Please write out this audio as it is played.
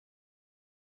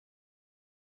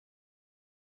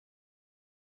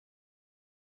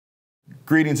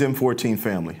Greetings, M14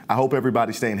 family. I hope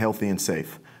everybody's staying healthy and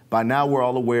safe. By now, we're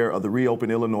all aware of the Reopen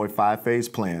Illinois 5-phase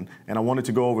plan, and I wanted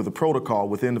to go over the protocol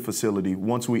within the facility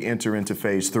once we enter into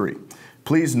phase 3.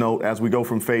 Please note, as we go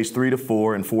from phase 3 to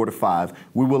 4 and 4 to 5,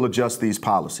 we will adjust these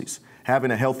policies.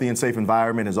 Having a healthy and safe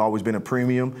environment has always been a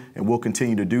premium, and we'll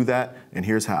continue to do that, and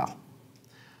here's how.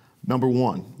 Number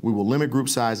 1, we will limit group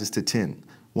sizes to 10.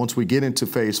 Once we get into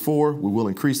phase 4, we will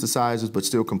increase the sizes but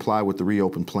still comply with the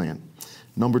Reopen plan.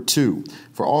 Number 2,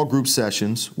 for all group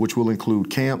sessions, which will include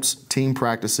camps, team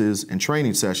practices, and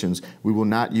training sessions, we will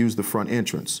not use the front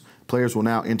entrance. Players will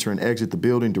now enter and exit the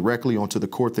building directly onto the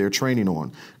court they are training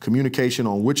on. Communication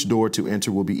on which door to enter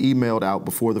will be emailed out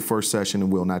before the first session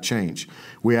and will not change.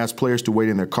 We ask players to wait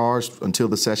in their cars until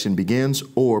the session begins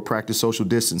or practice social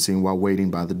distancing while waiting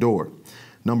by the door.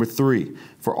 Number 3,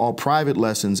 for all private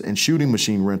lessons and shooting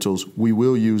machine rentals, we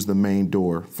will use the main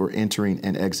door for entering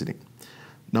and exiting.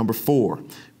 Number 4,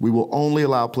 we will only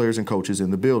allow players and coaches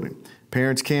in the building.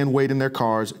 Parents can wait in their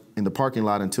cars in the parking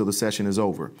lot until the session is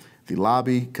over. The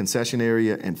lobby, concession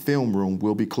area, and film room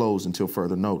will be closed until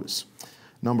further notice.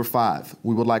 Number 5,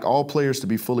 we would like all players to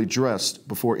be fully dressed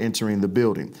before entering the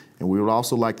building, and we would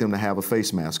also like them to have a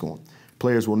face mask on.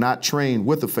 Players will not train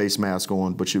with a face mask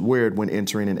on, but should wear it when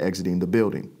entering and exiting the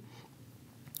building.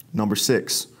 Number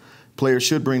 6, players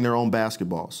should bring their own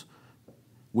basketballs.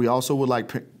 We also would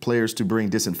like players to bring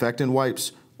disinfectant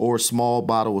wipes or a small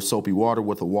bottle of soapy water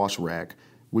with a wash rag.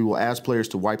 We will ask players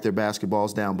to wipe their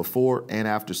basketballs down before and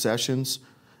after sessions,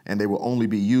 and they will only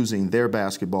be using their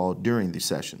basketball during the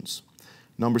sessions.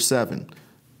 Number 7,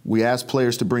 we ask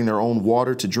players to bring their own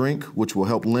water to drink, which will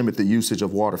help limit the usage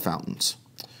of water fountains.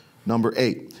 Number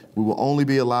 8, we will only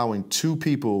be allowing 2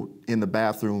 people in the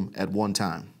bathroom at one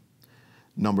time.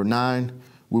 Number 9,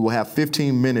 we will have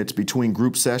 15 minutes between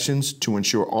group sessions to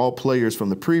ensure all players from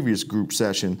the previous group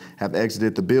session have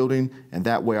exited the building, and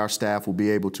that way our staff will be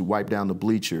able to wipe down the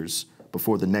bleachers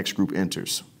before the next group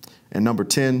enters. And number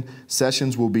 10,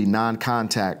 sessions will be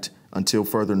non-contact until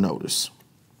further notice.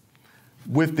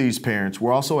 With these parents,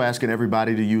 we're also asking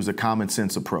everybody to use a common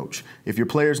sense approach. If your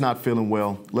player's not feeling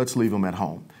well, let's leave them at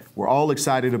home. We're all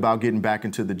excited about getting back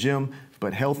into the gym,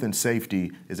 but health and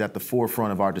safety is at the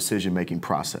forefront of our decision-making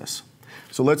process.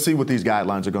 So let's see what these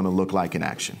guidelines are going to look like in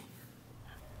action.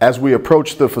 As we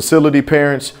approach the facility,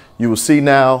 parents, you will see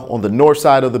now on the north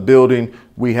side of the building,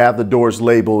 we have the doors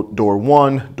labeled door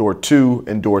 1, door 2,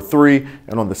 and door 3.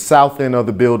 And on the south end of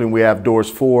the building, we have doors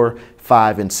 4,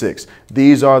 5, and 6.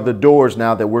 These are the doors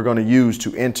now that we're going to use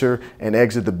to enter and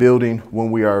exit the building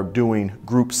when we are doing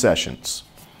group sessions.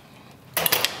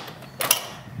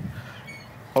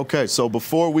 Okay, so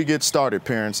before we get started,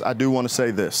 parents, I do want to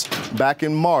say this. Back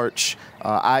in March,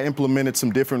 I implemented some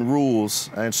different rules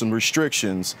and some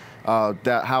restrictions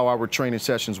that how our training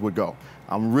sessions would go.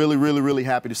 I'm really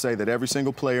happy to say that every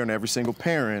single player and every single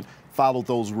parent followed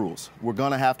those rules. We're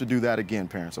gonna have to do that again,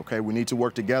 parents, okay? We need to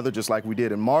work together just like we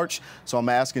did in March. So I'm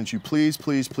asking you, please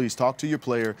talk to your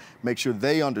player, make sure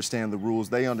they understand the rules,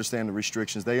 they understand the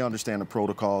restrictions, they understand the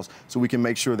protocols, so we can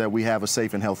make sure that we have a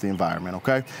safe and healthy environment,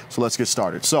 okay? So let's get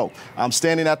started. So I'm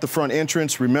standing at the front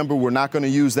entrance. Remember, we're not gonna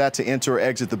use that to enter or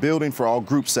exit the building for all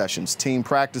group sessions, team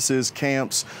practices,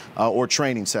 camps, or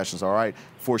training sessions, all right?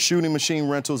 For shooting machine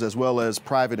rentals as well as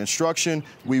private instruction,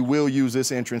 we will use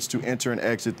this entrance to enter and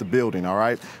exit the building, all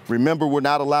right? Remember, we're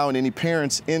not allowing any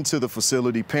parents into the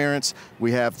facility. Parents,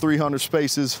 we have 300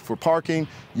 spaces for parking.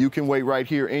 You can wait right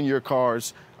here in your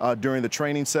cars during the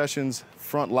training sessions.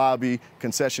 Front lobby,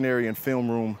 concession area, and film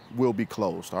room will be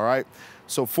closed, all right?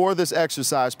 So for this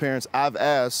exercise, parents, I've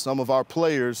asked some of our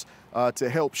players to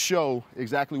help show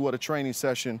exactly what a training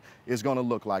session is going to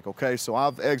look like, okay? So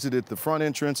I've exited the front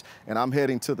entrance and I'm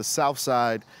heading to the south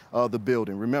side of the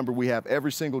building. Remember, we have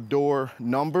every single door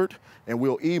numbered, and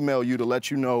we'll email you to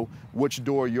let you know which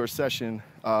door your session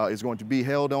is going to be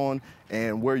held on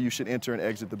and where you should enter and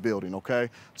exit the building, okay?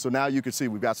 So now you can see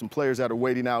we've got some players that are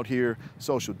waiting out here,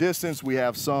 social distance. We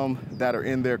have some that are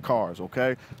in their cars,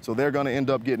 okay? So they're going to end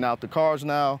up getting out the cars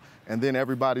now, and then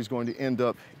everybody's going to end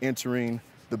up entering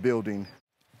the building.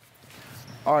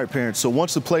 All right, parents, so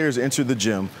once the players enter the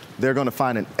gym, they're going to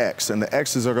find an X, and the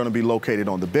X's are going to be located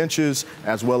on the benches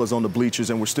as well as on the bleachers,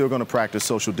 and we're still going to practice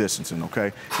social distancing,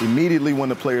 okay? Immediately when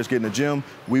the players get in the gym,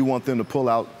 we want them to pull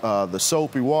out the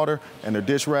soapy water and their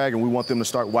dish rag, and we want them to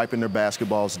start wiping their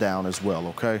basketballs down as well,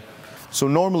 okay? So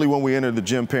normally when we enter the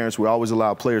gym, parents, we always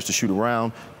allow players to shoot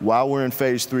around. While we're in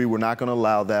phase 3, we're not going to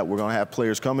allow that. We're going to have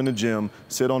players come in the gym,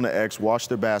 sit on the X, wash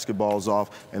their basketballs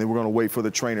off, and then we're going to wait for the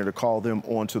trainer to call them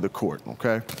onto the court,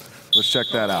 okay? Let's check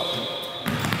that out.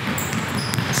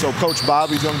 So Coach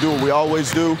Bobby's going to do what we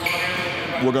always do.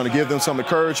 We're going to give them some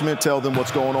encouragement, tell them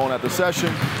what's going on at the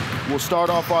session. We'll start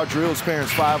off our drills,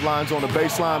 parents, 5 lines on the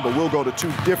baseline, but we'll go to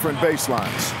 2 different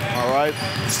baselines, all right?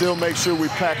 Still make sure we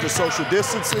practice social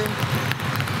distancing,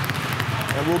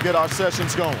 and we'll get our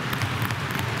sessions going.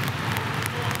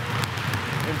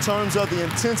 In terms of the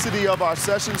intensity of our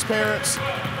sessions, parents,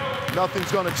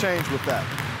 nothing's going to change with that.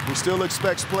 We still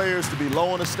expect players to be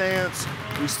low in the stance.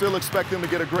 We still expect them to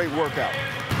get a great workout.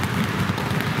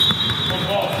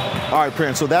 All right,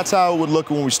 parents, so that's how it would look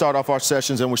when we start off our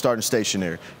sessions and we're starting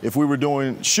stationary. If we were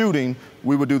doing shooting,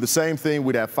 we would do the same thing.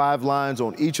 We'd have 5 lines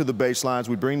on each of the baselines.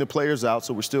 We'd bring the players out,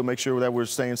 so we still make sure that we're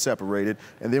staying separated,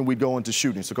 and then we'd go into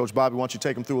shooting. So, Coach Bobby, why don't you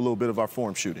take them through a little bit of our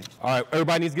form shooting? All right,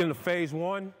 everybody needs to get into phase 1.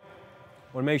 Want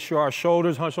to make sure our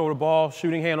shoulders hunch over the ball,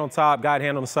 shooting hand on top, guide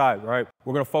hand on the side, right?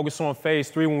 We're going to focus on phase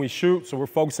 3 when we shoot, so we're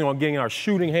focusing on getting our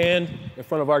shooting hand in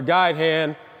front of our guide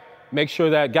hand. Make sure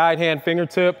that guide hand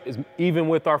fingertip is even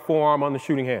with our forearm on the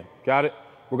shooting hand. Got it?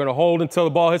 We're going to hold until the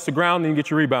ball hits the ground, then you get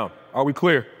your rebound. Are we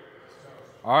clear?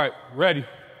 All right, ready.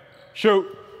 Shoot.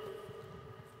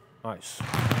 Nice.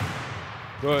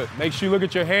 Good. Make sure you look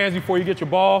at your hands before you get your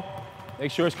ball.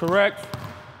 Make sure it's correct.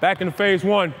 Back into phase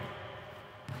 1.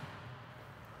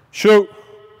 Shoot.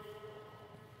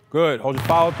 Good. Hold your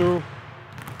follow through.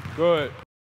 Good.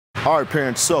 All right,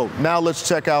 parents, so now let's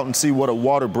check out and see what a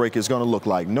water break is going to look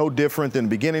like. No different than the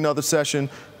beginning of the session.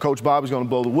 Coach Bobby's going to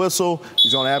blow the whistle.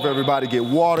 He's going to have everybody get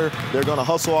water. They're going to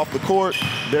hustle off the court.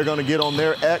 They're going to get on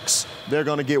their X. They're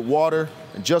going to get water.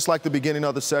 And just like the beginning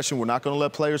of the session, we're not going to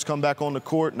let players come back on the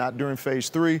court, not during phase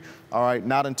 3. All right,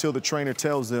 not until the trainer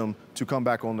tells them to come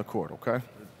back on the court, okay?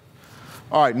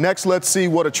 All right, next let's see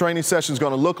what a training session is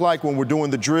going to look like when we're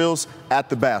doing the drills at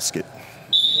the basket.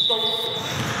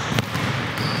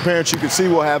 Parents, you can see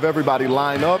we'll have everybody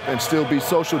line up and still be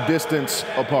social distance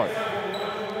apart.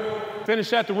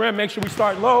 Finish at the rim. Make sure we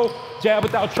start low. Jab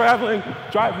without traveling.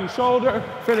 Driving shoulder.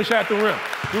 Finish at the rim.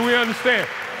 Do we understand?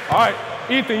 All right,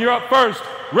 Ethan, you're up first.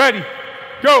 Ready.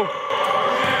 Go.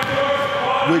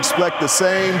 We expect the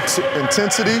same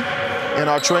intensity in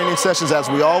our training sessions as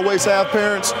we always have,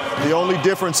 parents. The only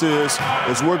difference is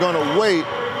we're going to wait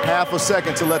half a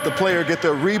second to let the player get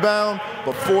their rebound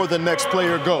before the next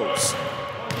player goes.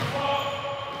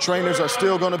 Trainers are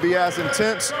still going to be as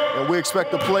intense, and we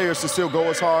expect the players to still go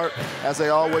as hard as they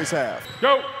always have.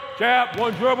 Go, jab,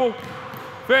 1 dribble,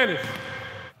 finish.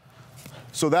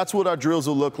 So that's what our drills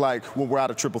will look like when we're out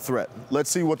of triple threat.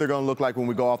 Let's see what they're going to look like when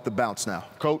we go off the bounce now.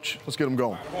 Coach, let's get them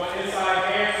going. Going inside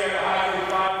hands, you have a high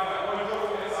 45, 1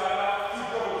 dribble inside out, 2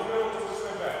 dribbles middle to the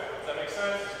spin back. Does that make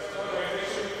sense? Make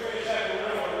sure you finish at the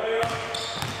rim on layup.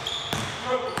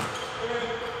 Dribble, spin,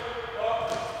 up.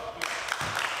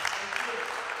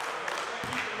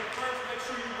 Make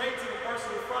sure you wait till the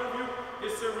person in front of you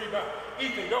gets their rebound.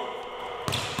 Ethan, go.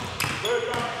 Good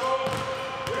control.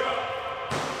 Get up.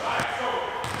 Right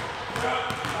shoulder. Get up.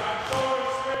 Right shoulder.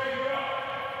 Spin. Get up.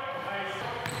 Nice.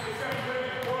 Get that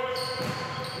ready, boys.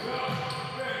 Get up.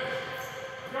 Finish.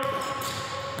 Go.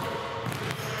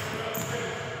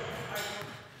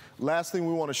 Last thing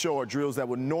we want to show are drills that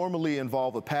would normally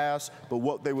involve a pass, but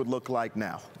what they would look like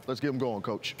now. Let's get them going,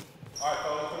 Coach. All right,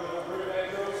 fellas, we're going to bring that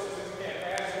drill. Since we can't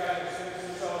pass, you guys can send it to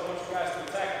yourselves. Once you guys can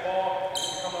attack the ball, you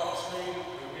come off the screen,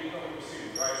 you'll be coming to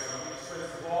receive, right? So you just sprint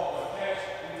the ball or catch,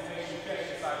 you make sure you catch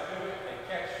inside the pivot and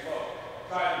catch low.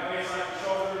 Try to baseline your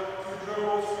shoulder, 2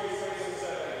 dribbles, space, and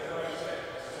 7. That's what I'm saying.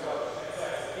 So,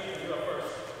 Ethan, you up first.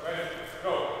 Ready?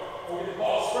 Go. We'll get the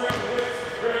ball sprint, lift,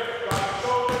 grip, drive your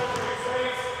shoulder,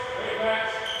 space, lay back,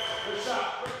 good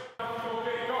shot.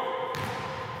 Okay, go.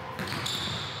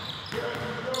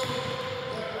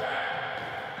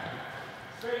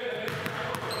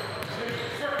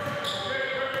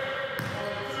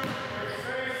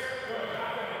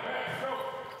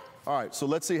 All right, so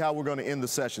let's see how we're going to end the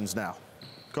sessions now.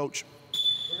 Coach.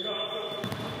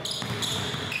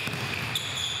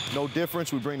 No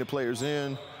difference. We bring the players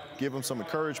in, give them some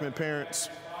encouragement, parents.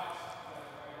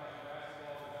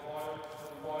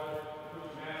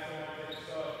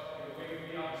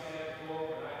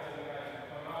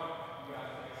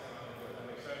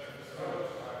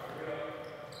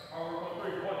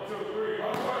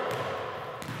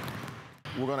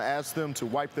 We're going to ask them to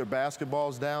wipe their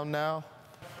basketballs down now.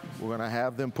 We're going to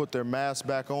have them put their masks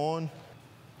back on.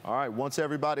 All right, once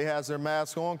everybody has their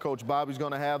mask on, Coach Bobby's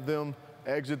going to have them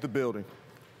exit the building.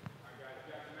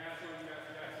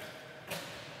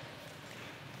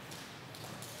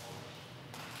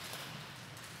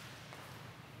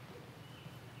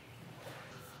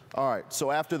 All right, so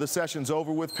after the session's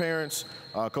over with, parents,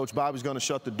 Coach Bobby's going to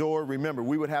shut the door. Remember,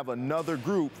 we would have another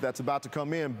group that's about to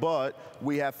come in, but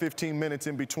we have 15 minutes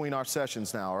in between our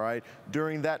sessions now, all right?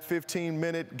 During that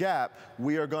 15-minute gap,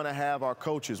 we are going to have our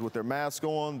coaches with their masks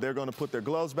on. They're going to put their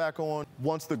gloves back on.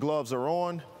 Once the gloves are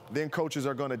on, then coaches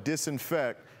are going to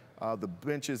disinfect the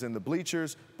benches and the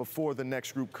bleachers before the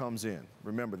next group comes in.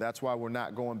 Remember, that's why we're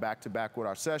not going back-to-back with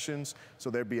our sessions. So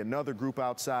there'd be another group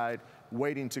outside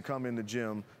waiting to come in the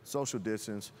gym, social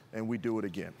distance, and we do it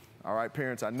again. All right,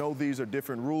 parents, I know these are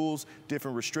different rules,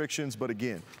 different restrictions, but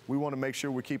again, we want to make sure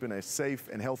we're keeping a safe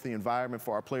and healthy environment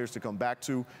for our players to come back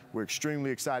to. We're extremely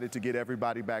excited to get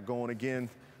everybody back going again,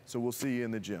 so we'll see you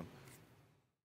in the gym.